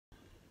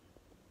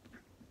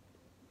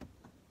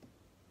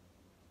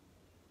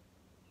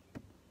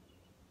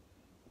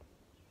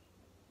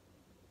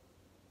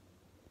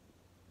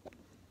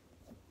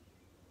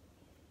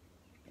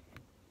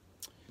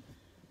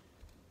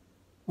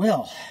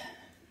Well,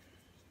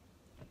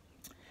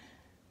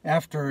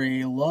 after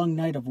a long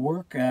night of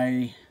work,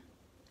 I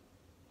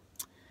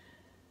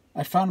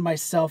found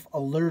myself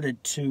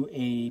alerted to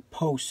a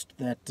post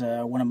that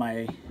one of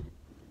my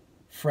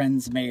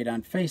friends made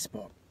on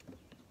Facebook.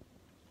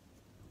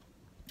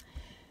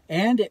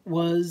 And it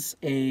was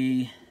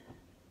a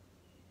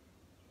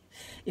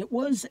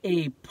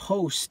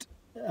post,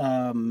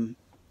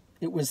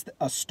 it was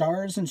a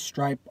Stars and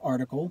Stripe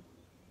article,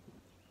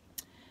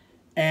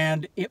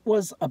 and it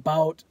was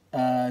about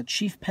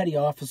Chief Petty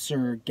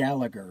Officer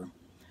Gallagher.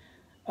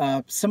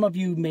 Some of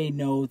you may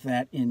know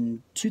that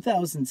in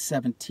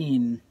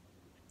 2017,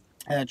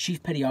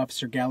 Chief Petty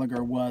Officer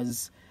Gallagher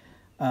was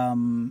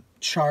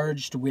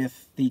charged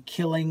with the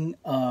killing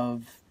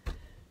of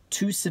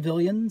 2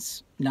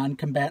 civilians,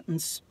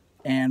 non-combatants,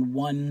 and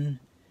 1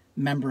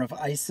 member of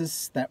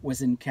ISIS that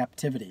was in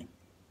captivity.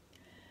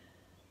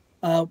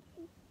 One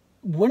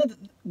of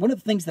the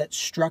things that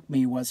struck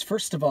me was,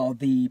 first of all,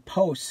 the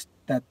post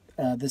that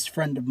this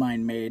friend of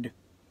mine made.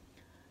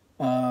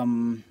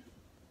 Let's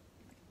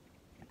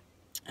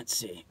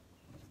see.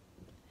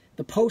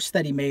 The post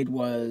that he made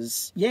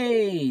was,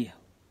 "Yay,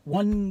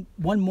 one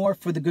more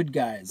for the good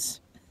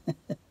guys."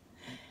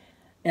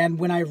 And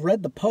when I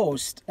read the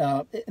post,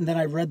 and then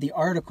I read the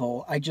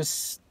article, I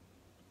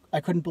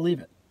couldn't believe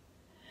it.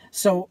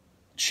 So,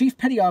 Chief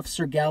Petty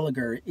Officer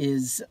Gallagher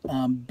is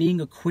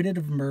being acquitted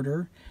of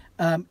murder.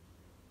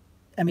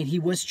 He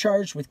was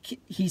charged with,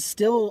 he's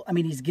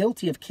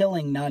guilty of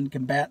killing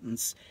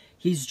non-combatants.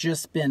 He's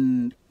just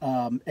been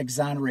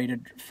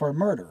exonerated for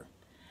murder.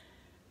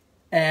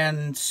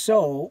 And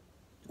so,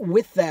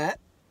 with that,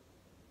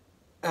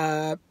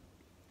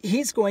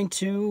 he's going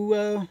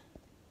to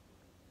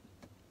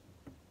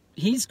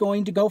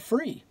go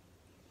free.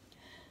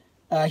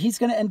 He's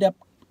going to end up,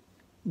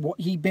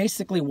 he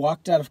basically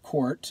walked out of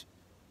court,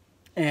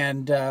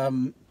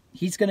 and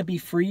he's going to be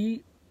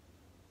free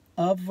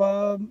of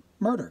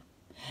murder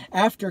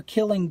after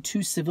killing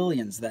 2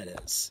 civilians. That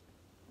is,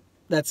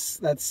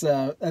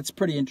 that's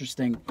pretty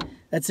interesting.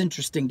 That's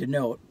interesting to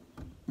note.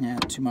 Yeah,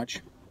 too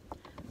much.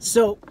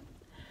 So,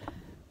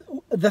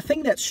 the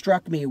thing that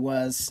struck me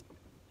was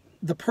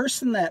the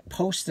person that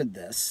posted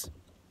this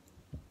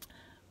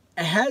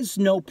has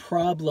no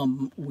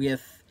problem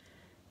with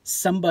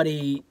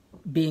somebody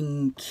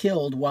being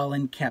killed while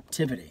in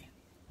captivity.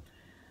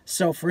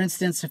 So, for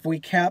instance, if we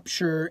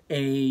capture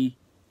a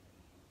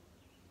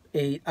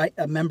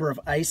member of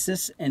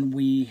ISIS and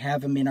we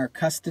have him in our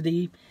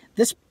custody,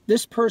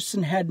 this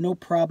person had no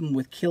problem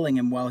with killing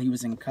him while he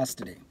was in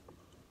custody.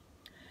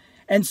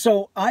 And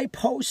so I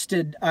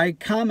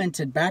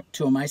commented back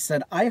to him. I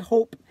said, I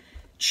hope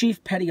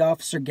Chief Petty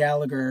Officer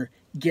Gallagher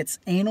gets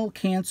anal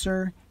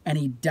cancer and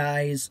he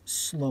dies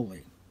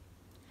slowly.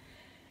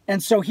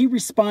 And so he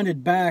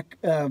responded back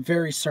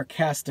very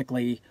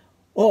sarcastically,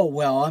 "Oh,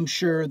 well, I'm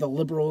sure the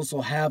liberals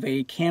will have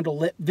a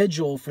candlelit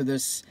vigil for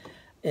this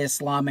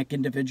Islamic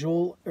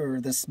individual or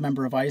this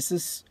member of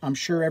ISIS. I'm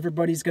sure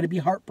everybody's going to be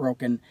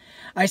heartbroken."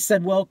 I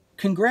said, "Well,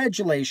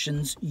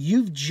 congratulations.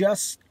 You've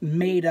just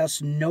made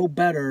us know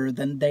better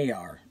than they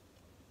are.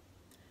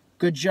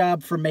 Good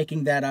job for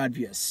making that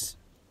obvious."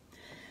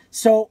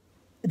 So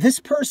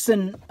this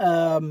person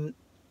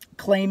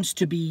claims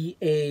to be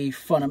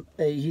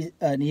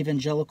an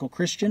evangelical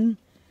Christian.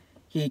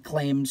 He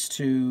claims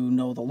to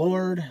know the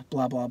Lord,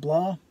 blah, blah,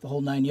 blah, the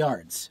whole 9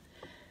 yards.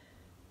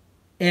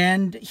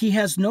 And he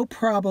has no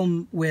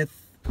problem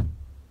with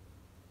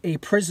a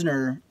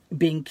prisoner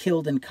being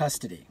killed in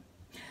custody.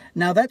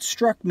 Now, that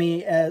struck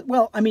me as,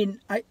 well,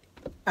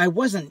 I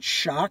wasn't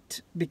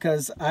shocked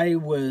because I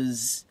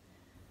was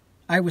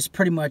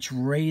pretty much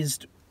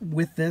raised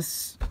with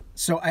this.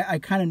 So I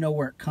kind of know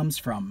where it comes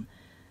from.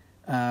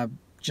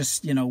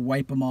 Just,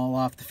 wipe them all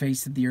off the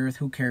face of the earth.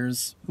 Who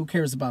cares? Who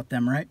cares about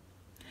them, right?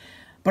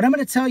 But I'm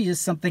going to tell you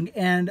something,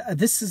 and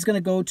this is going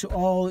to go to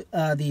all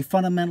the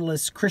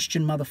fundamentalist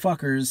Christian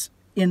motherfuckers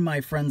in my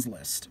friends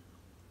list.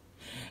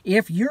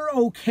 If you're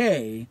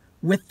okay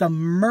with the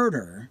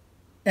murder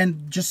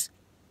and just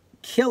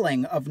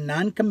killing of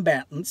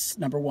non-combatants,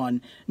 number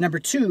one, number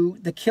two,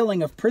 the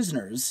killing of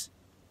prisoners,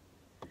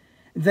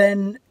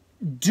 then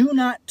do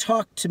not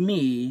talk to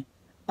me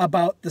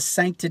about the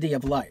sanctity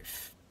of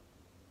life.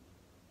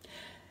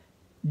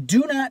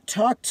 Do not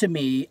talk to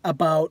me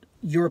about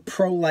your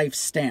pro-life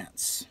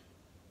stance,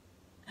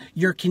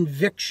 your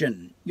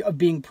conviction of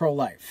being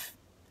pro-life.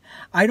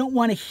 I don't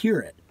want to hear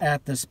it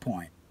at this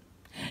point.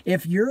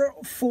 If you're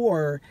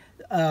for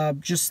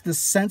just the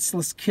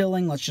senseless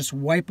killing, let's just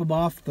wipe them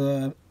off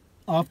the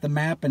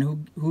map,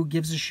 and who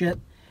gives a shit?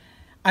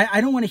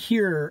 I don't want to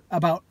hear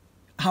about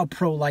how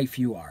pro-life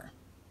you are,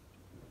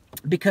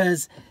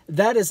 because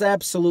that is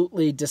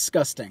absolutely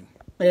disgusting.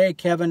 Hey,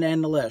 Kevin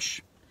and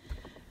Nalish.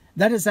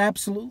 That is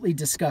absolutely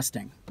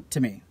disgusting to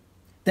me.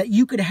 That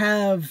you could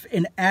have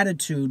an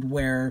attitude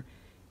where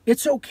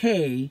it's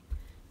okay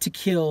to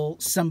kill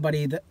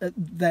somebody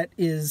that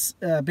is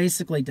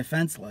basically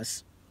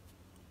defenseless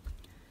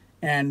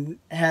and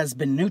has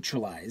been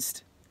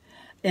neutralized.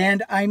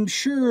 And I'm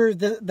sure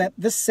that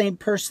this same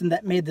person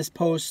that made this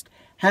post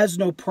has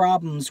no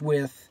problems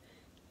with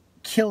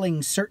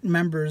killing certain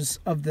members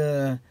of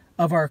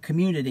our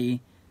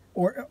community,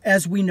 or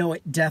as we know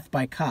it, death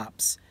by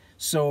cops.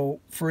 So,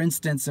 for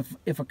instance,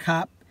 if a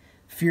cop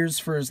fears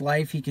for his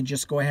life, he can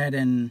just go ahead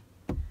and,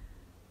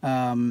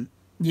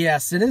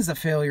 yes, it is a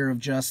failure of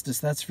justice,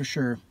 that's for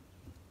sure.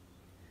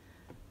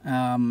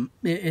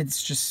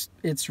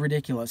 It's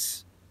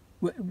ridiculous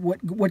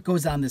what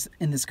goes on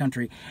in this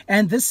country.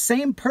 And this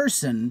same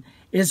person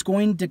is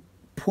going to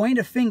point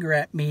a finger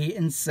at me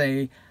and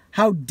say,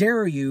 how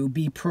dare you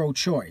be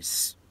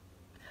pro-choice?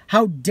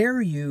 How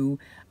dare you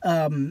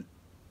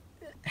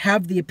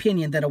have the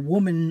opinion that a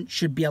woman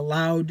should be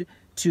allowed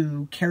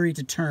to carry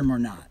to term or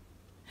not?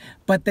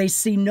 But they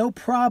see no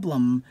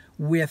problem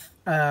with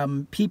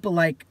people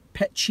like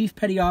Chief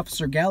Petty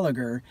Officer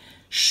Gallagher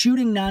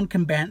shooting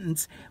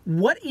non-combatants.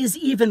 What is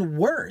even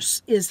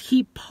worse is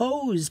he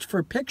posed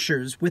for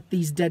pictures with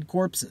these dead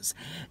corpses.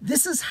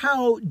 This is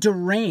how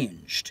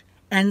deranged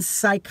and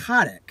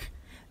psychotic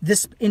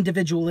this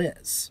individual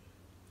is.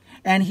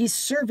 And he's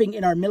serving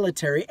in our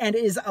military and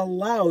is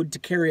allowed to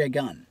carry a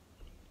gun.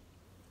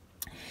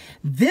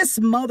 This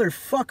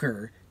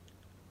motherfucker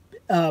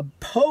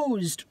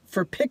posed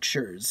for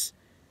pictures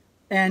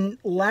and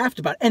laughed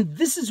about it. And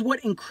this is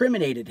what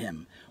incriminated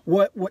him.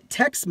 What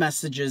text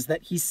messages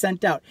that he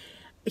sent out.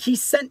 He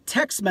sent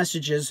text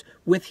messages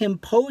with him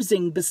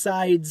posing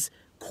besides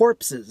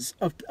corpses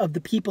of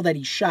the people that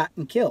he shot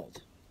and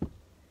killed.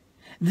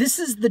 This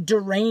is the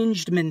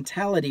deranged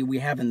mentality we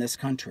have in this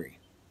country.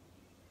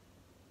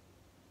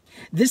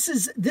 This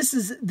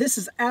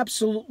is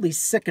absolutely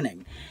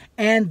sickening.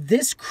 And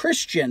this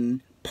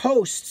Christian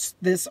posts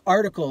this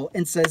article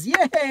and says,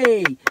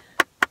 "Yay!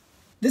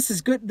 This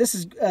is good. This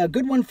is a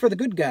good one for the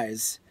good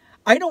guys."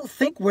 I don't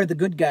think we're the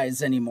good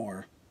guys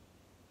anymore.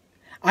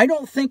 I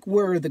don't think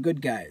we're the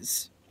good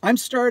guys. I'm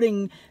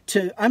starting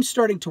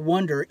to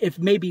wonder if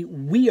maybe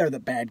we are the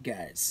bad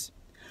guys.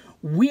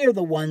 We are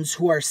the ones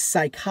who are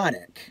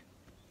psychotic.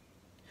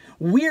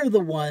 We are the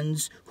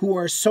ones who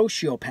are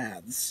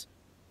sociopaths.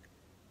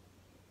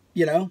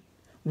 You know,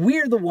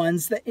 we're the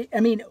ones that, I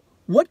mean,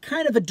 what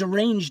kind of a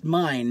deranged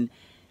mind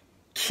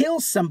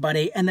kills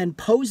somebody and then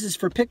poses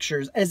for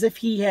pictures as if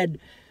he had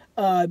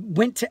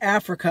went to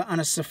Africa on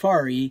a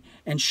safari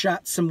and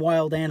shot some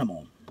wild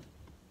animal?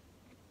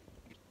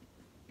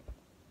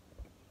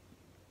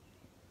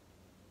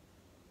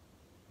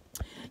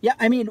 Yeah,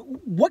 I mean,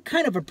 what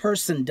kind of a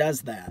person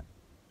does that?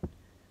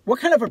 What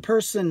kind of a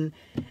person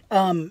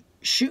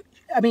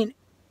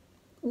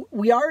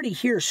we already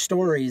hear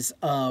stories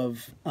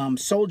of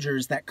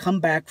soldiers that come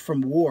back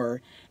from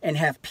war and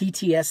have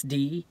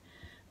PTSD.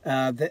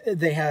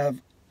 They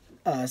have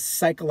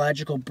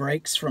psychological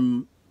breaks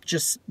from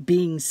just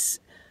being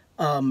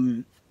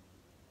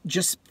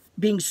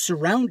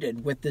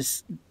surrounded with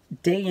this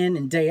day in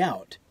and day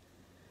out.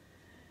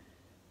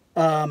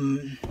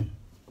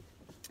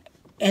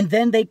 And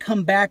then they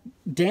come back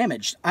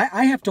damaged.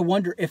 I have to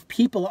wonder if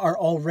people are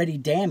already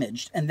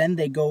damaged and then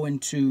they go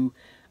into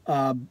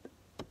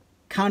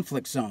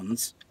conflict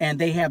zones and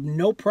they have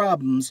no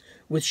problems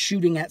with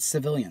shooting at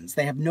civilians.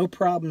 They have no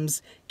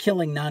problems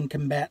killing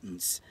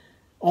non-combatants.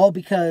 All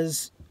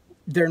because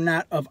they're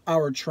not of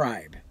our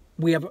tribe.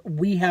 We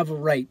have a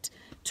right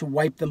to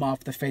wipe them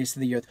off the face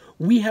of the earth.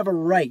 We have a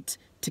right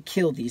to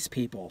kill these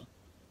people.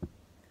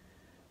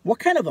 What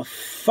kind of a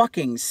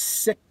fucked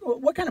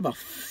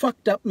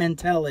up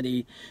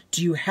mentality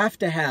do you have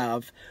to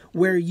have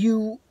where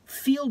you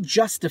feel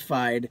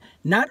justified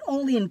not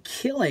only in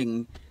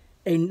killing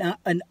an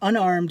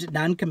unarmed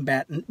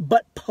non-combatant,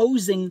 but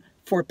posing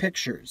for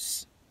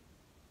pictures?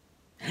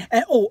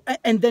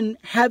 And then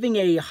having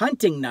a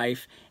hunting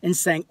knife and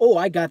saying, "Oh,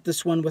 I got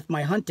this one with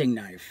my hunting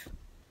knife."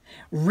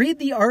 Read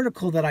the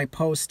article that I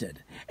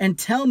posted and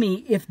tell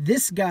me if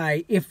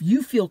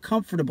you feel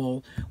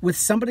comfortable with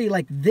somebody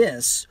like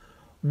this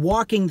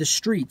walking the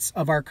streets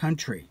of our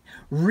country.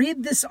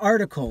 Read this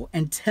article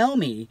and tell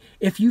me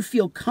if you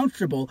feel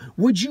comfortable.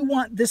 Would you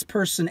want this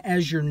person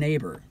as your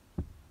neighbor?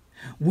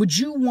 Would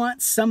you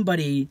want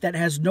somebody that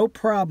has no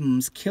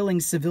problems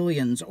killing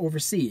civilians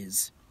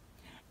overseas,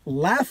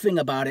 laughing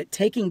about it,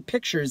 taking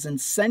pictures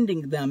and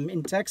sending them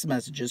in text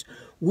messages?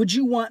 Would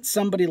you want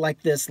somebody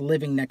like this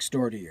living next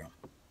door to you?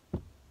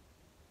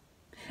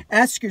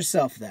 Ask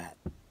yourself that.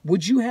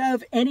 Would you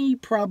have any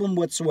problem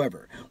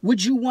whatsoever?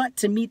 Would you want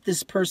to meet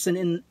this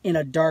person in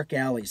a dark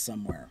alley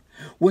somewhere?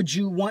 Would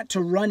you want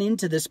to run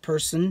into this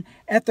person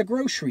at the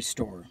grocery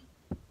store?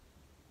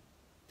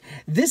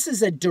 This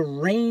is a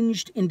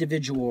deranged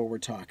individual we're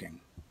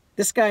talking.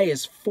 This guy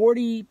is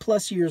 40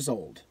 plus years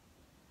old.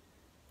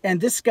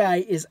 And this guy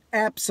is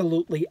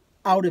absolutely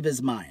out of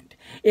his mind.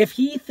 If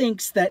he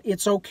thinks that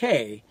it's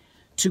okay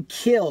to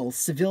kill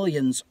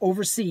civilians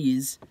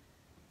overseas,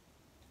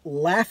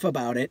 laugh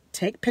about it,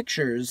 take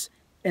pictures,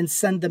 and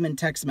send them in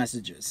text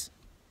messages.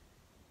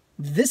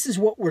 This is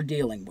what we're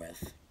dealing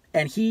with.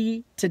 And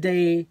he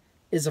today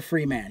is a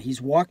free man.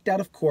 He's walked out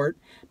of court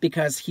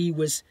because it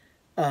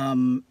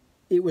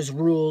was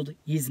ruled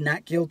he's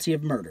not guilty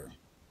of murder.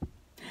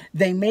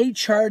 They may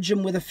charge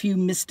him with a few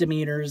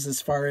misdemeanors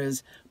as far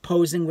as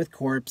posing with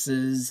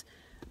corpses,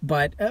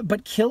 but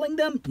killing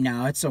them?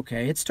 No, it's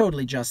okay. It's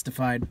totally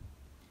justified.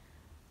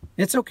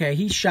 It's okay.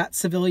 He shot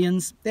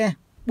civilians.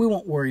 We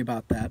won't worry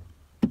about that.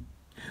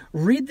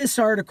 Read this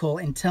article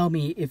and tell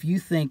me if you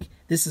think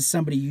this is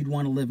somebody you'd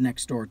want to live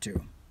next door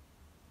to.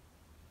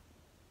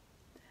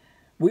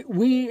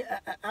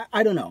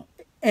 I don't know.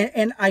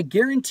 And I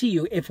guarantee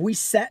you, if we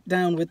sat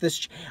down with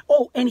this...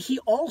 Oh, and he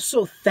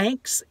also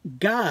thanks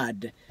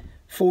God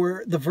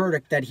for the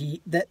verdict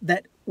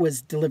that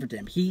was delivered to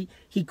him. He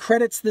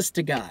credits this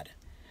to God.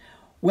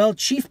 Well,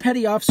 Chief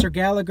Petty Officer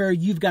Gallagher,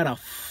 you've got a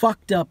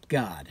fucked up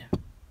God.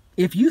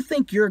 If you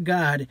think your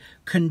God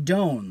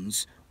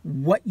condones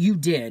what you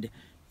did,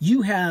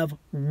 you have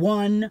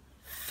one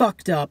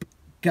fucked up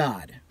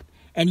God.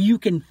 And you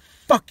can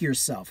fuck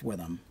yourself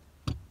with him.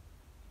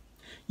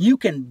 You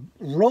can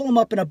roll them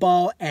up in a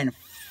ball and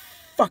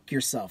fuck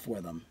yourself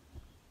with them.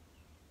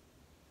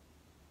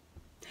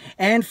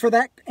 And for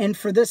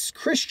this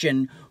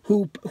Christian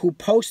who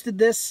posted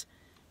this,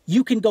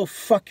 you can go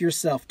fuck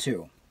yourself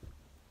too.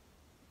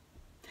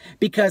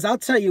 Because I'll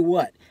tell you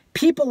what,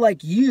 people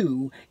like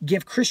you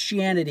give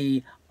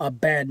Christianity a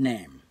bad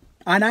name.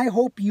 And I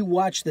hope you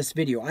watch this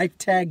video. I've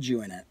tagged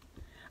you in it.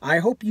 I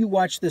hope you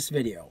watch this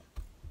video.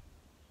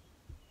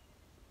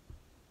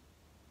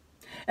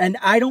 And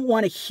I don't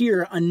want to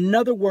hear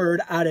another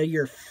word out of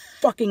your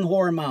fucking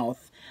whore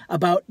mouth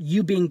about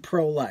you being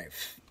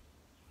pro-life.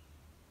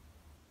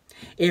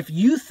 If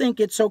you think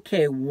it's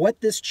okay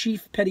what this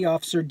Chief Petty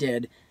Officer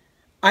did,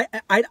 I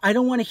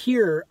don't want to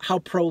hear how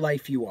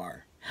pro-life you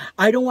are.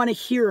 I don't want to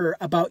hear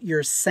about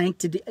your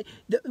sanctity,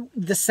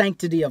 the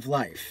sanctity of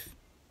life.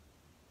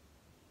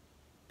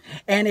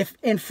 And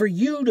for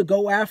you to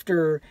go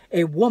after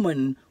a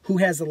woman who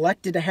has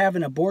elected to have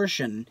an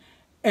abortion,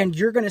 and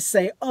you're going to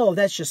say, oh,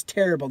 that's just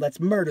terrible. That's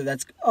murder.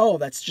 That's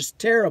just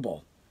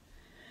terrible.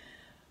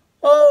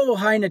 Oh,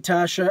 hi,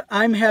 Natasha.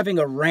 I'm having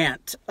a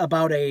rant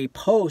about a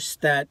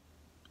post that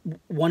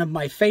one of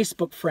my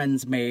Facebook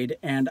friends made,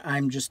 and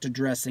I'm just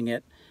addressing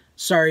it.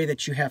 Sorry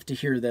that you have to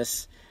hear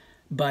this,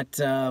 but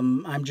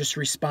I'm just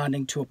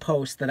responding to a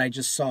post that I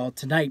just saw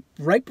tonight,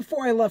 right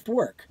before I left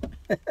work.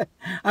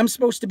 I'm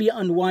supposed to be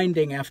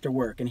unwinding after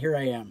work, and here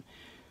I am,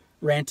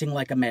 ranting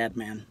like a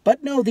madman.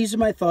 But no, these are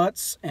my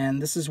thoughts,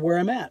 and this is where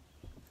I'm at.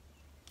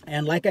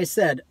 And like I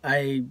said,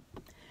 any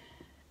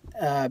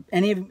of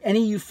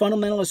you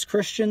fundamentalist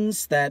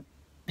Christians that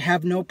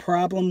have no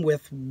problem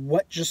with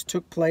what just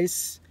took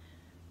place,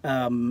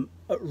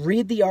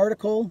 read the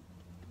article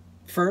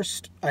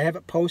first. I have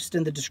it posted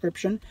in the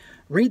description.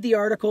 Read the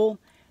article,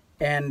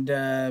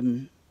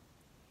 and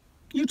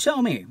you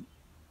tell me.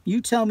 You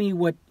tell me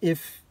what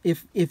if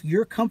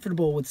you're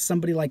comfortable with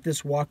somebody like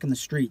this walking the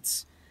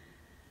streets.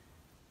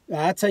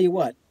 I'll tell you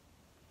what,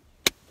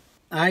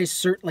 I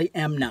certainly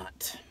am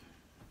not.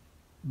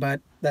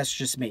 But that's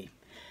just me.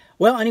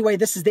 Well, anyway,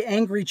 this is the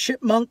Angry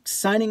Chipmunk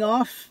signing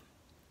off.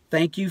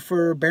 Thank you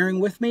for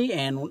bearing with me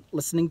and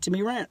listening to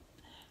me rant.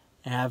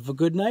 Have a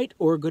good night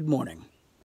or good morning.